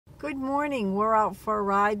Good morning. We're out for a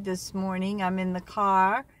ride this morning. I'm in the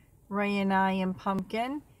car, Ray and I and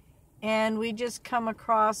Pumpkin, and we just come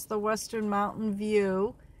across the Western Mountain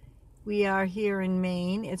View. We are here in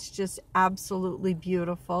Maine. It's just absolutely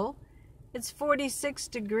beautiful. It's 46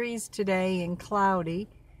 degrees today and cloudy.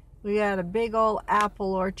 We got a big old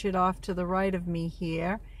apple orchard off to the right of me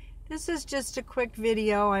here. This is just a quick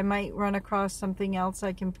video. I might run across something else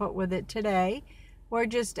I can put with it today. We're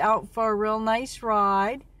just out for a real nice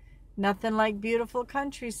ride. Nothing like beautiful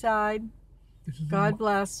countryside. God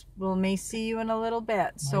bless. We may see you in a little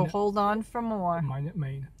bit, so hold on for more. Minot,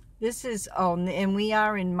 Maine. This is, and we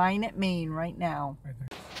are in Minot, Maine right now.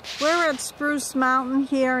 We're at Spruce Mountain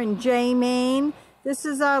here in Jay, Maine. This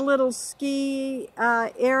is our little ski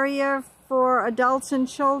area for adults and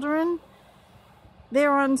children.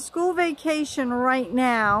 They're on school vacation right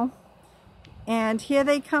now, and here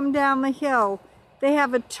they come down the hill. They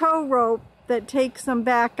have a tow rope that takes them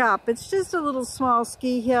back up. It's just a little small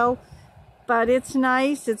ski hill, but it's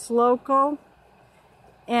nice, it's local,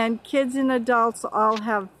 and kids and adults all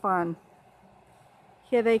have fun.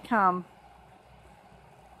 Here they come.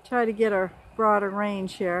 Try to get a broader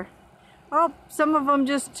range here. Oh, some of them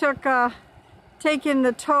just took taking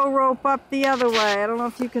the tow rope up the other way. I don't know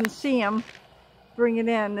if you can see them. Bring it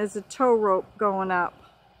in. There's a tow rope going up.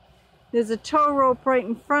 There's a tow rope right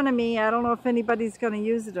in front of me. I don't know if anybody's going to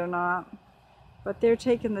use it or not. But they're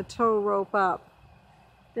taking the tow rope up.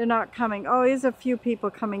 They're not coming. Oh, there's a few people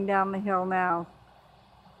coming down the hill now.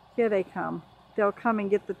 Here they come. They'll come and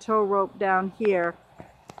get the tow rope down here.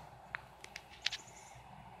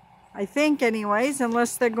 I think anyways,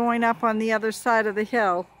 unless they're going up on the other side of the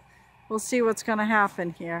hill. We'll see what's going to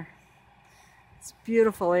happen here. It's a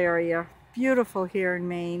beautiful area. Beautiful here in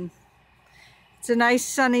Maine. It's a nice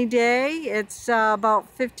sunny day. It's about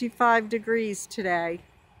 55 degrees today.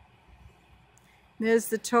 There's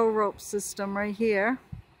the tow rope system right here.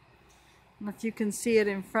 I don't know if you can see it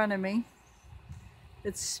in front of me.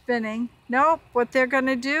 It's spinning. Nope, what they're going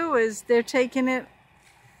to do is they're taking it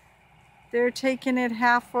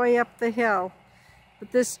halfway up the hill.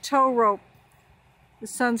 But this tow rope, the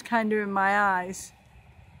sun's kind of in my eyes.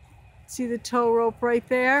 See the tow rope right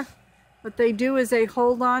there? What they do is they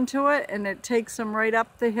hold on to it and it takes them right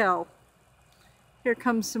up the hill. Here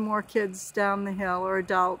comes some more kids down the hill, or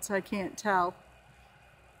adults, I can't tell.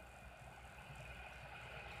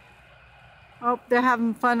 Oh, they're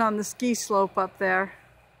having fun on the ski slope up there.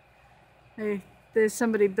 There's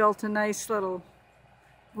somebody built a nice little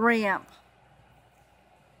ramp.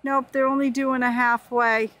 Nope, they're only doing a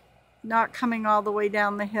halfway, not coming all the way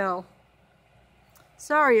down the hill.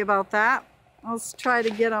 Sorry about that. I'll try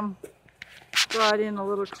to get them brought in a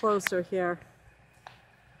little closer here.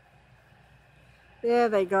 There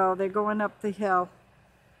they go. They're going up the hill.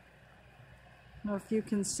 I don't know if you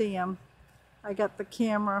can see them. I got the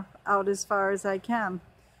camera out as far as I can.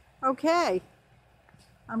 Okay,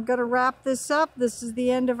 I'm going to wrap this up. This is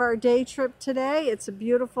the end of our day trip today. It's a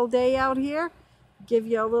beautiful day out here. Give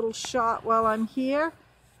you a little shot while I'm here.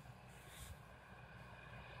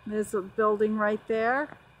 There's a building right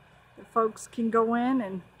there. The folks can go in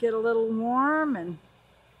and get a little warm and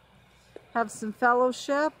have some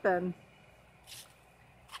fellowship, and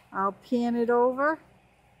I'll pan it over.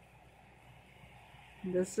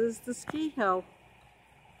 This is the ski hill.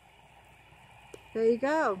 There you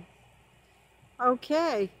go.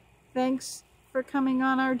 Okay, thanks for coming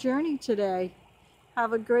on our journey today.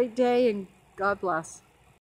 Have a great day and God bless.